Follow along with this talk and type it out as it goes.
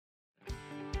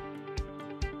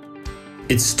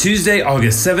It's Tuesday,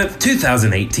 August 7th,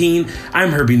 2018.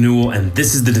 I'm Herbie Newell, and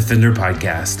this is the Defender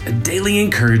Podcast, a daily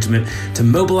encouragement to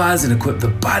mobilize and equip the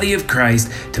body of Christ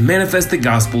to manifest the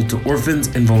gospel to orphans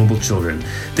and vulnerable children.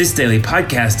 This daily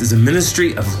podcast is a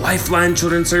ministry of Lifeline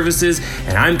Children's Services,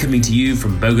 and I'm coming to you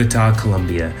from Bogota,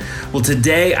 Colombia. Well,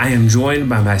 today I am joined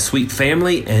by my sweet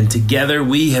family, and together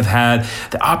we have had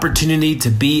the opportunity to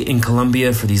be in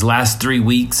Colombia for these last 3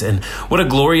 weeks, and what a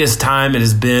glorious time it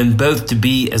has been, both to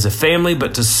be as a family,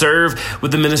 but to serve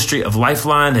with the ministry of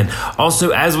Lifeline. And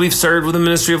also, as we've served with the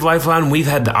ministry of Lifeline, we've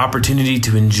had the opportunity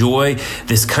to enjoy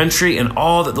this country and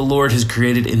all that the Lord has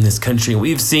created in this country. And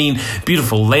we've seen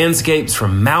beautiful landscapes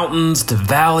from mountains to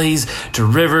valleys to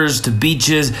rivers to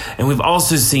beaches. And we've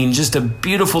also seen just a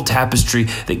beautiful tapestry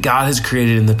that God has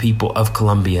created in the people of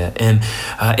Colombia. And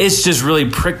it's just really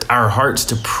pricked our hearts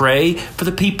to pray for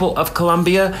the people of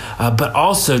Colombia, but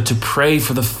also to pray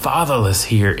for the fatherless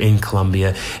here in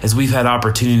Colombia, as we've had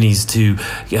opportunities to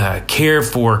care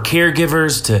for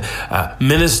caregivers, to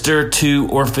minister to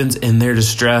orphans in their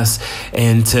distress,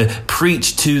 and to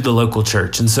preach to the local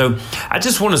church. And so I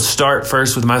just want to start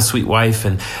first with my sweet wife.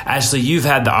 And Ashley, you've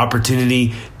had the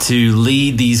opportunity to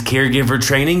lead these caregiver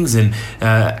trainings. And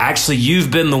actually,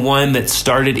 you've been the one that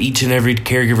started each and every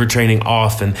caregiver training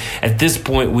off. And at this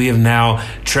point, we have now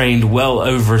trained well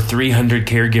over 300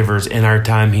 caregivers in our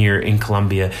time here in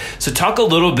Colombia. So talk a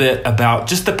little bit about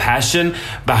just the passion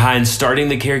behind starting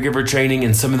the caregiver training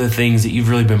and some of the things that you've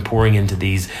really been pouring into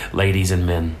these ladies and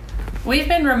men. We've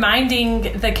been reminding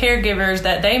the caregivers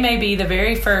that they may be the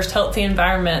very first healthy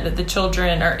environment that the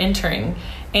children are entering.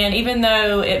 And even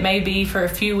though it may be for a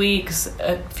few weeks,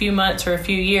 a few months, or a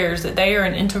few years, that they are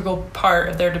an integral part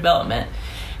of their development.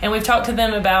 And we've talked to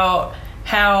them about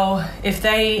how if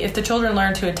the children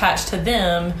learn to attach to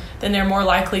them, then they're more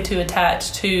likely to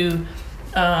attach to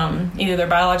either their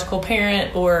biological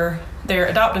parent or their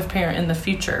adoptive parent in the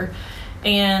future.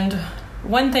 And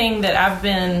one thing that I've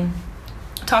been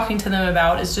talking to them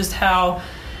about is just how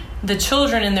the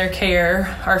children in their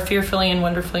care are fearfully and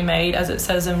wonderfully made, as it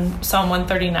says in Psalm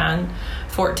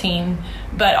 139:14,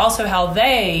 but also how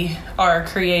they are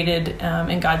created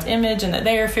in God's image and that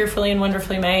they are fearfully and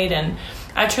wonderfully made. And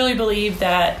I truly believe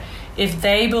that if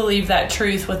they believe that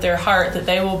truth with their heart, that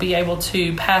they will be able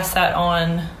to pass that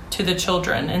on to the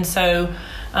children. And so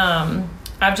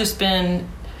I've just been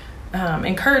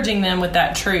encouraging them with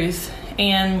that truth.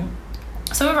 And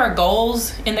some of our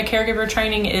goals in the caregiver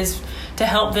training is to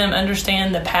help them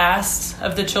understand the past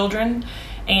of the children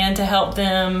and to help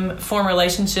them form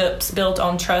relationships built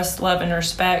on trust, love, and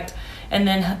respect, and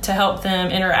then to help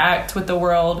them interact with the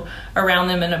world around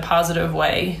them in a positive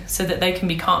way so that they can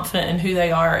be confident in who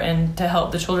they are and to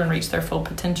help the children reach their full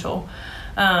potential.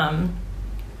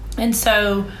 And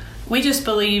so we just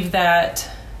believe that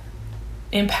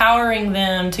empowering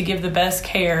them to give the best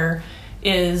care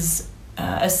is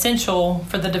essential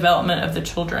for the development of the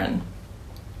children.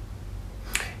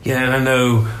 Yeah, and I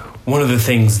know one of the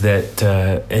things that,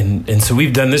 and so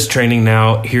we've done this training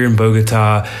now here in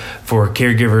Bogota for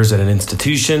caregivers at an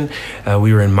institution.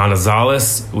 We were in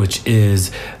Manizales, which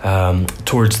is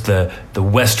towards the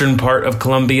western part of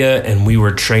Colombia, and we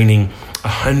were training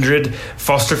 100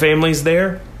 foster families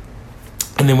there.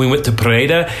 And then we went to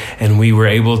Pereira, and we were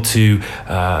able to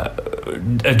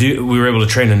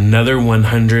train another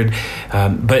 100.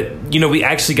 But we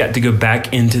actually got to go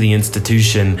back into the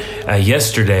institution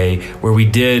yesterday, where we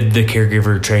did the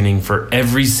caregiver training for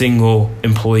every single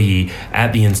employee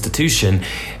at the institution.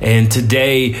 And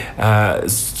today,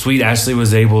 sweet Ashley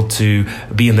was able to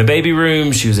be in the baby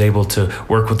room. She was able to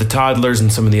work with the toddlers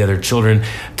and some of the other children.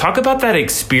 Talk about that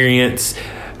experience,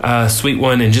 sweet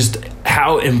one, and just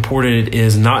how important it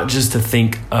is not just to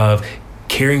think of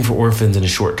caring for orphans in a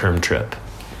short-term trip.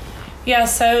 Yeah,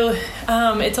 so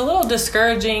it's a little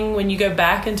discouraging when you go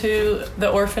back into the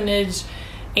orphanage,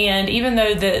 and even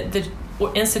though the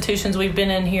institutions we've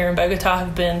been in here in Bogota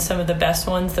have been some of the best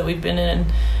ones that we've been in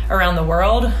around the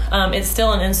world, it's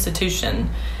still an institution.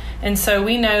 And so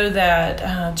we know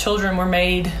that children were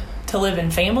made to live in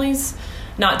families,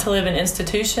 not to live in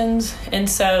institutions. And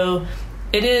so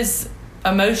it is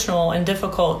emotional and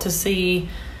difficult to see,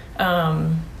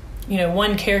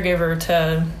 one caregiver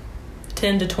to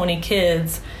 10 to 20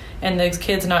 kids, and those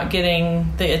kids not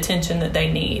getting the attention that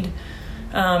they need.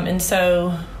 And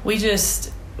so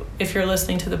if you're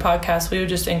listening to the podcast, we would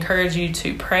just encourage you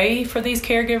to pray for these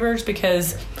caregivers,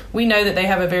 because we know that they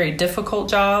have a very difficult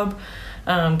job.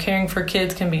 Caring for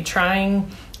kids can be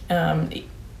trying.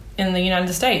 In the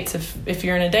United States, if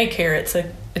you're in a daycare,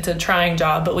 it's a trying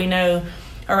job. But we know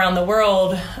around the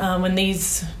world, when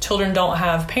these children don't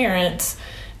have parents,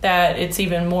 that it's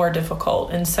even more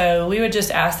difficult. And so we would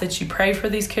just ask that you pray for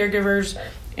these caregivers,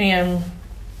 and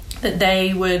that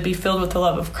they would be filled with the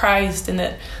love of Christ, and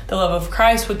that the love of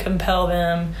Christ would compel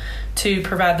them to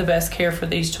provide the best care for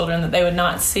these children, that they would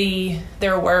not see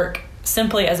their work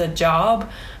simply as a job,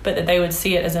 but that they would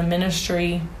see it as a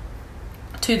ministry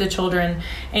to the children,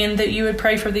 and that you would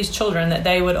pray for these children, that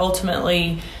they would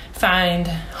ultimately find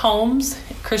homes,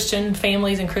 Christian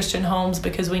families and Christian homes,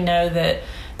 because we know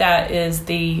that is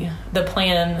the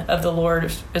plan of the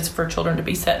Lord, is for children to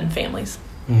be set in families.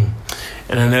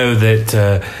 And I know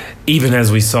that even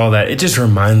as we saw that, it just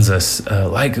reminds us,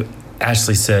 like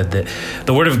Ashley said, that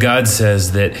the Word of God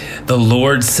says that the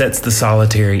Lord sets the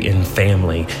solitary in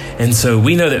family. And so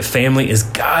we know that family is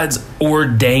God's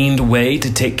ordained way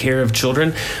to take care of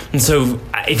children. And so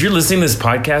if you're listening to this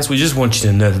podcast, we just want you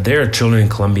to know that there are children in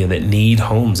Colombia that need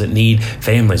homes, that need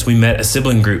families. We met a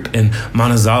sibling group in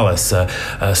Manizales,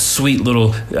 a sweet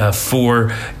little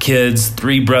 4 kids,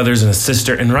 3 brothers and a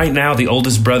sister. And right now, the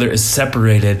oldest brother is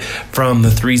separated from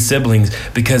the 3 siblings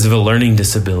because of a learning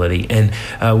disability.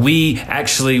 And we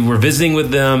actually were visiting with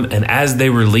them, and as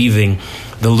they were leaving,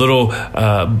 the little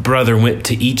brother went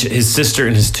to each, his sister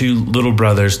and his 2 little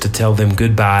brothers, to tell them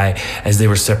goodbye as they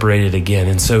were separated again.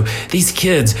 And so these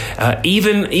kids,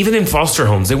 even in foster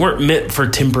homes, they weren't meant for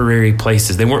temporary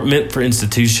places. They weren't meant for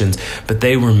institutions, but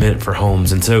they were meant for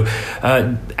homes. And so,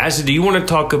 Ashley, do you want to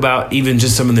talk about even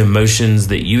just some of the emotions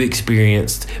that you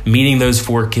experienced meeting those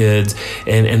 4 kids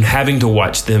and having to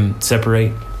watch them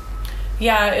separate?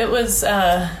 Yeah, it was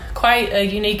quite a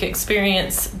unique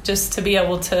experience just to be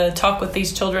able to talk with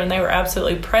these children. They were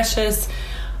absolutely precious,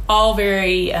 all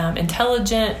very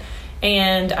intelligent,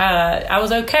 and I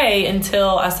was okay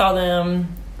until I saw them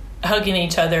hugging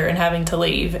each other and having to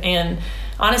leave. And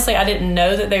honestly, I didn't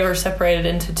know that they were separated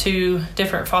into 2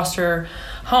 different foster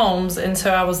homes, and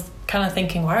so I was kind of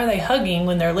thinking, why are they hugging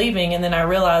when they're leaving? And then I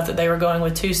realized that they were going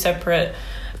with 2 separate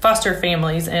foster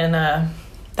families, and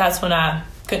that's when I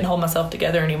couldn't hold myself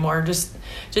together anymore. Just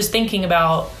thinking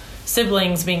about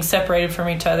siblings being separated from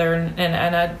each other,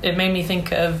 and it made me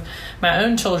think of my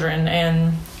own children,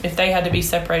 and if they had to be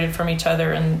separated from each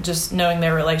other, and just knowing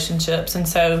their relationships. And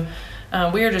so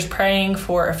we are just praying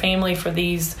for a family for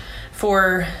these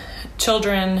 4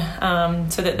 children,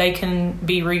 so that they can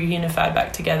be reunified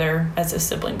back together as a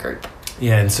sibling group.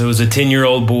 Yeah, and so it was a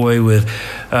 10-year-old boy with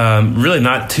really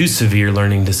not too severe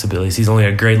learning disabilities. He's only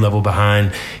a grade level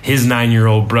behind his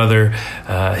 9-year-old brother,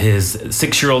 his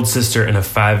 6-year-old sister, and a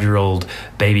 5-year-old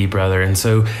baby brother. And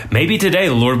so maybe today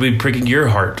the Lord will be pricking your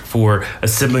heart for a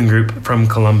sibling group from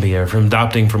Colombia, from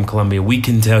adopting from Colombia. We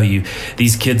can tell you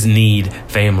these kids need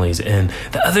families. And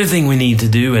the other thing we need to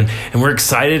do, and we're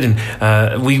excited,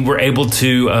 and we were able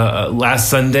to last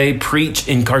Sunday preach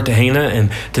in Cartagena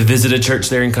and to visit a church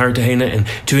there in Cartagena, and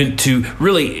to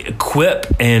really equip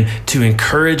and to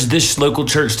encourage this local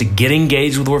church to get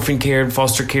engaged with orphan care and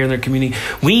foster care in their community.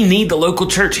 We need the local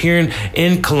church here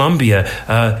in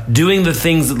Colombia doing the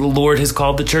things that the Lord has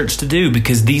called the church to do,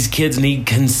 because these kids need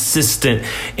consistent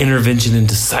intervention and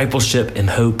discipleship and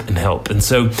hope and help. And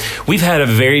so we've had a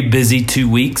very busy 2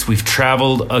 weeks. We've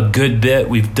traveled a good bit.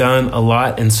 We've done a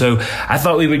lot. And so I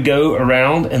thought we would go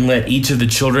around and let each of the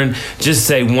children just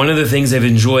say one of the things they've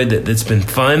enjoyed that's been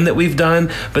fun that we've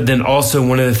done, but then also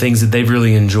one of the things that they've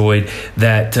really enjoyed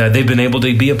that they've been able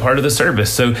to be a part of the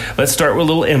service. So let's start with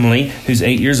little Emily, who's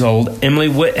 8 years old. Emily,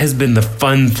 what has been the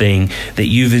fun thing that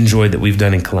you've enjoyed that we've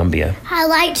done in Colombia? I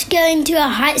liked going to a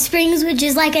hot springs, which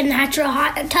is like a natural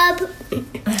hot tub.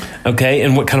 Okay,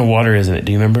 and what kind of water is in it?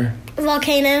 Do you remember?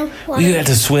 Volcano water. You got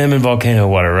to swim in volcano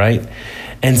water, right?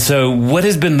 And so what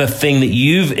has been the thing that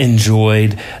you've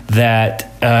enjoyed that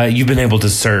you've been able to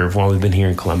serve while we've been here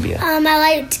in Colombia? I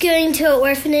liked going to an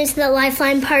orphanage that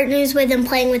Lifeline partners with and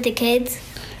playing with the kids.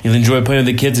 You'll enjoy playing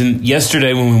with the kids. And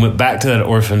yesterday when we went back to that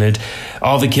orphanage,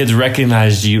 all the kids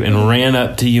recognized you and ran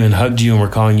up to you and hugged you and were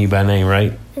calling you by name,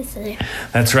 right?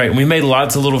 That's right. We made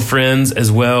lots of little friends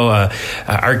as well.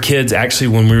 Our kids, actually,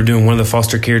 when we were doing one of the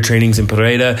foster care trainings in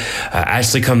Pereira,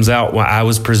 Ashley comes out while I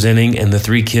was presenting, and the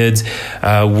 3 kids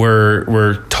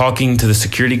were talking to the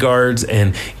security guards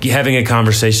and having a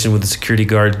conversation with the security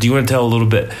guard. Do you want to tell a little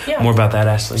bit more about that,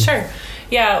 Ashley? Sure.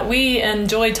 Yeah, we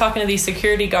enjoyed talking to these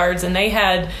security guards, and they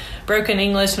had broken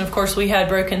English, and of course we had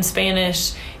broken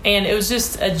Spanish, and it was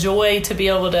just a joy to be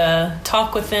able to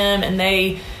talk with them. And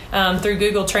they through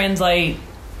Google Translate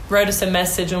wrote us a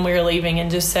message when we were leaving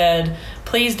and just said,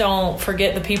 please don't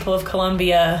forget the people of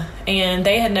Colombia. And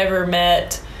they had never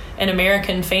met an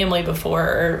American family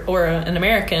before, or an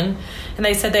American, and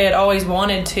they said they had always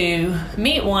wanted to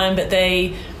meet one, but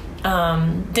they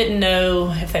didn't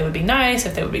know if they would be nice,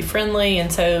 if they would be friendly.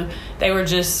 And so they were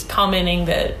just commenting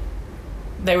that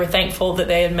they were thankful that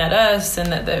they had met us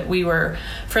and that we were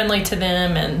friendly to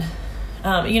them. And,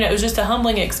 it was just a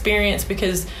humbling experience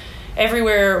because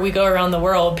everywhere we go around the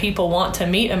world, people want to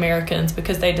meet Americans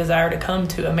because they desire to come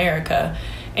to America.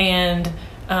 And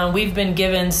we've been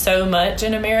given so much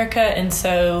in America, and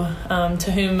so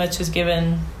to whom much is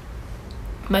given,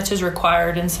 much is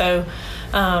required. And so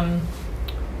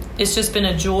it's just been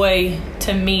a joy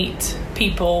to meet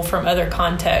people from other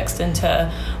contexts and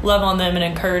to love on them and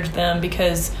encourage them,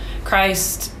 because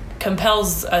Christ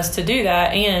compels us to do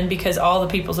that, and because all the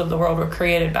peoples of the world were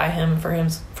created by him for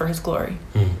his glory.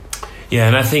 Yeah,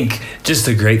 and I think just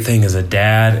a great thing as a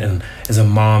dad and as a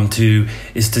mom too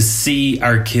is to see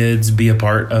our kids be a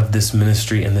part of this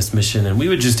ministry and this mission. And we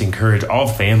would just encourage all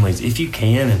families, if you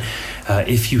can, and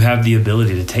if you have the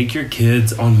ability, to take your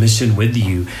kids on mission with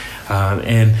you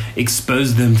and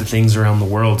expose them to things around the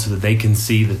world so that they can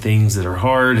see the things that are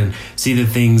hard and see the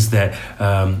things that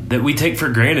that we take for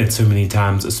granted so many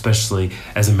times, especially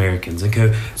as Americans.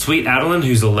 And sweet Adeline,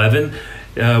 who's 11,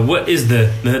 what is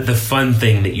the fun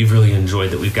thing that you've really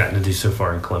enjoyed that we've gotten to do so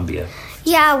far in Colombia?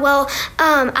 Yeah, well,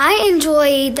 I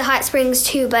enjoyed the hot springs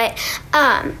too, but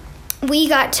we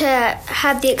got to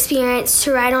have the experience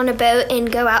to ride on a boat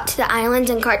and go out to the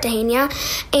islands in Cartagena,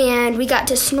 and we got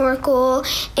to snorkel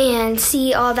and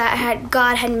see all that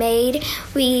God had made.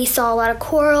 We saw a lot of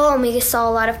coral and we saw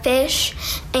a lot of fish,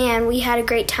 and we had a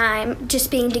great time just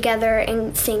being together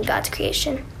and seeing God's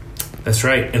creation. That's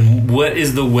right. And what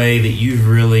is the way that you've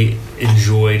really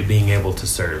enjoyed being able to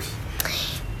serve?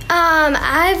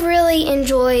 I've really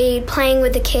enjoyed playing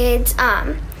with the kids.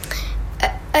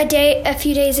 A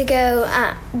few days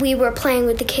ago, we were playing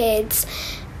with the kids.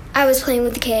 I was playing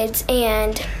with the kids,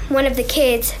 and one of the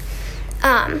kids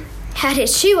had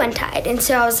his shoe untied, and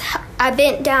so I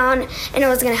bent down and I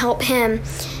was going to help him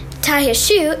tie his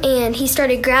shoe, and he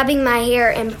started grabbing my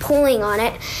hair and pulling on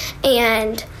it,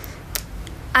 and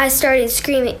I started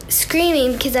screaming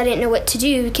because I didn't know what to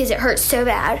do because it hurt so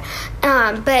bad.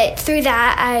 But through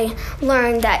that, I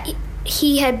learned that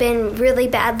he had been really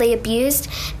badly abused,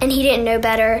 and he didn't know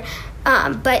better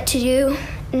but to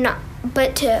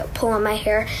pull on my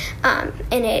hair, and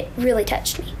it really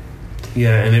touched me.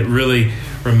 Yeah, and it really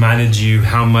reminded you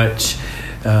how much,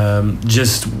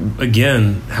 just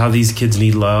again, how these kids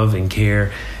need love and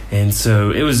care. And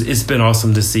so it's been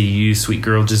awesome to see you, sweet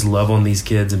girl, just love on these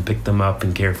kids and pick them up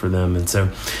and care for them. And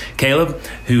so Caleb,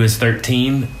 who is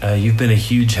 13, you've been a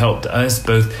huge help to us,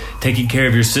 both taking care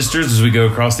of your sisters as we go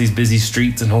across these busy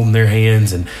streets and holding their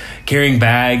hands and carrying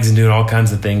bags and doing all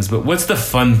kinds of things. But what's the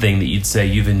fun thing that you'd say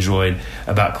you've enjoyed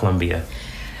about Colombia?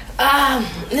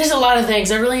 There's a lot of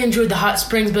things. I really enjoyed the hot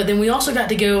springs, but then we also got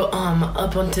to go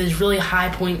up onto this really high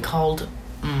point called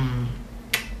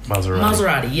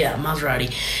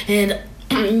Maserati.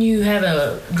 And you have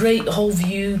a great whole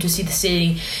view to see the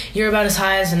city. You're about as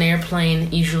high as an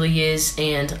airplane usually is,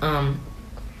 and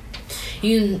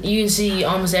you can see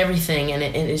almost everything, and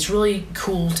it's really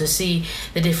cool to see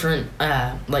the different,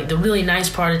 like the really nice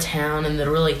part of town and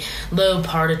the really low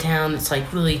part of town that's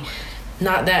like really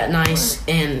not that nice,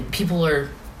 and people are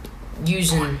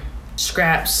using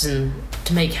scraps and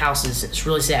to make houses. It's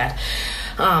really sad.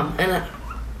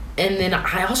 And then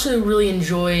I also really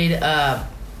enjoyed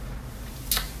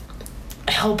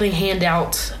helping hand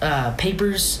out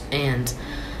papers and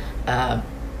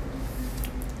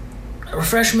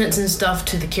refreshments and stuff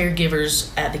to the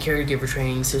caregivers at the caregiver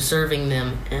training, so serving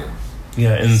them.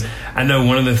 Yeah, and I know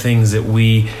one of the things that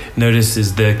we noticed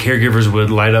is the caregivers would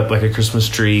light up like a Christmas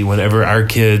tree whenever our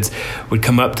kids would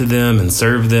come up to them and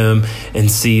serve them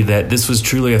and see that this was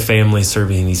truly a family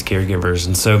serving these caregivers.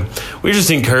 And so we're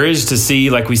just encouraged to see,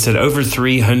 like we said, over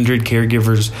 300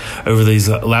 caregivers over these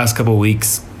last couple of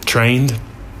weeks trained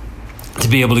to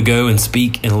be able to go and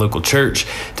speak in a local church,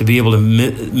 to be able to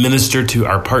minister to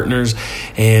our partners,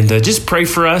 and just pray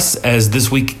for us as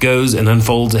this week goes and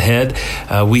unfolds ahead.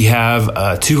 We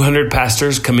have 200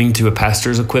 pastors coming to a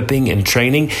pastor's equipping and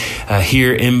training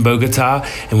here in Bogota,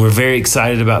 and we're very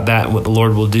excited about that and what the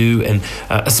Lord will do, and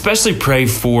especially pray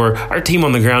for our team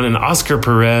on the ground and Oscar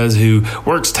Perez, who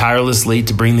works tirelessly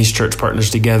to bring these church partners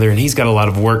together, and he's got a lot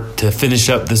of work to finish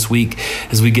up this week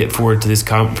as we get forward to this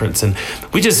conference. And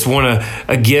we just want to to,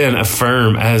 again,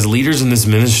 affirm as leaders in this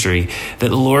ministry that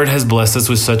the Lord has blessed us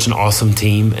with such an awesome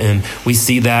team. And we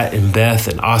see that in Beth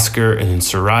and Oscar and in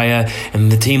Soraya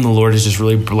and the team the Lord has just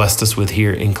really blessed us with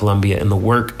here in Colombia and the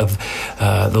work of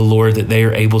the Lord that they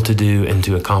are able to do and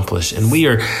to accomplish. And we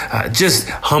are just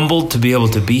humbled to be able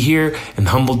to be here and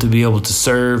humbled to be able to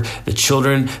serve the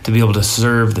children, to be able to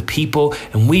serve the people.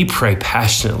 And we pray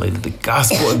passionately that the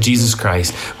gospel of Jesus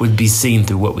Christ would be seen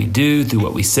through what we do, through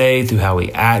what we say, through how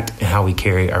we act, and how we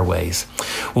carry our ways.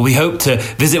 Well, we hope to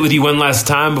visit with you one last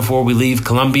time before we leave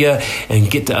Colombia and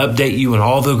get to update you on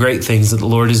all the great things that the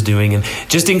Lord is doing. And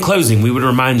just in closing, we would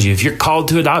remind you, if you're called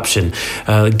to adoption,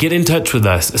 get in touch with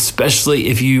us, especially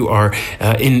if you are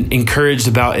encouraged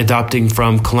about adopting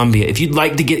from Colombia. If you'd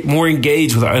like to get more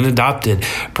engaged with our unadopted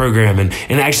program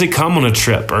and actually come on a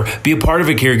trip or be a part of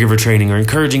a caregiver training or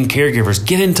encouraging caregivers,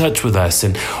 get in touch with us.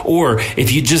 Or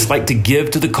if you'd just like to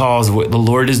give to the cause of what the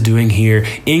Lord is doing here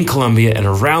in Colombia and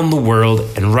around the world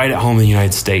and right at home in the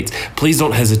United States, please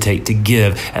don't hesitate to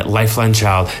give at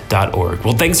lifelinechild.org.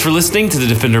 Well, thanks for listening to the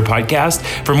Defender Podcast.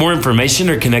 For more information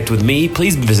or connect with me,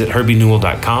 please visit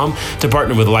herbienewell.com. To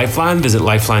partner with Lifeline, visit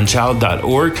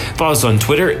lifelinechild.org. Follow us on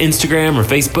Twitter, Instagram, or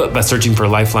Facebook by searching for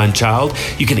Lifeline Child.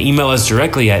 You can email us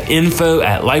directly at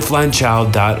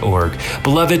info@lifelinechild.org.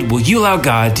 Beloved, will you allow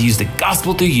God to use the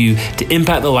gospel through you to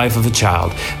impact the life of a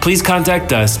child? Please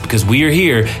contact us because we are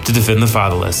here to defend the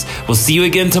fatherless. We'll see you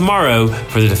again tomorrow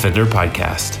for the Defender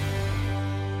Podcast.